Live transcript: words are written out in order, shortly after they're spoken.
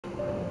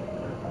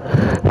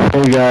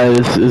Hey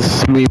guys,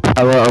 it's me,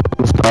 Pella of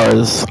the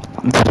Stars.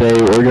 Today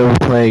we're gonna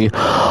be playing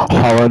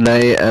Hollow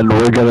Knight, and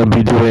we're gonna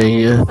be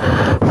doing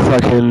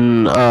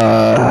fucking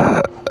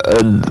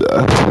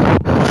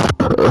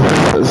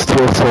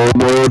Steel Soul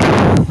mode.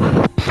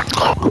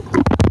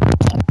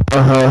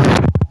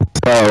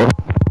 So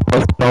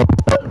let's go.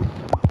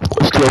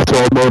 Steel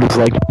Soul mode is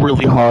like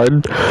really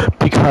hard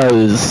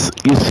because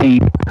you see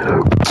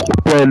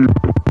when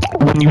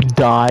you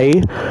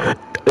die,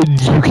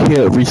 you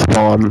can't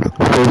respawn.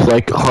 There's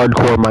like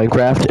hardcore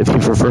Minecraft, if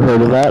you've ever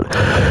heard of that.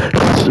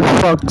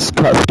 Fuck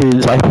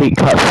cutscenes. I hate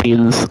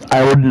cutscenes.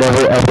 I would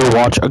never ever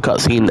watch a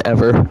cutscene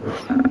ever.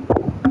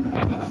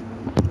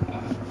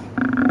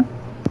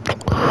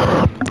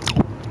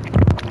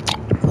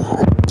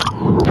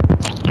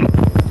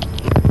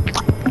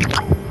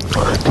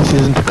 This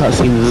isn't a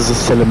cutscene, this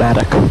is a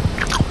cinematic.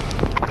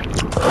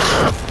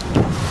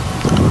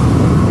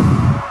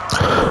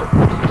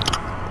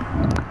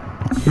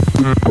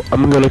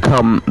 I'm gonna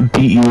come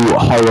beat you,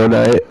 Hollow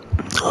Knight.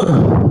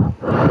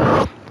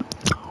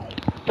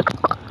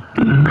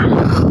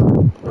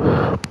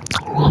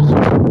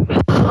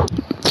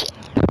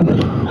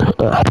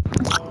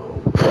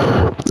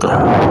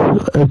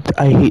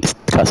 I hate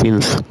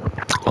cutscenes.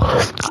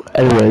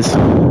 Anyways,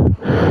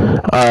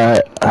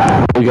 alright,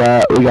 we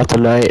got the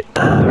knight.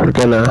 We're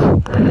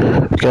gonna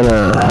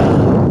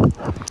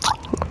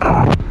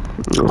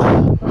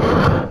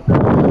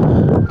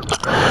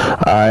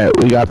alright,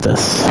 we got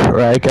this.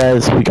 Right,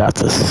 guys? We got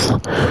this.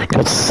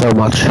 Got so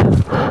much.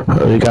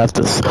 We got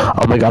this.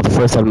 Oh my god, the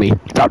first enemy.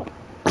 Stop.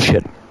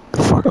 Shit.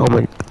 Fuck. Oh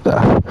my.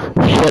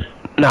 Shit.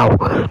 No.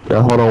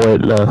 No, hold on,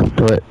 wait. No.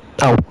 Do it.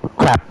 Oh,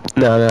 crap.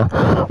 No.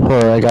 Hold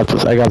on, I got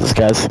this. I got this,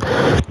 guys.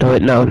 No,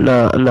 wait. No.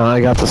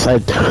 I got this.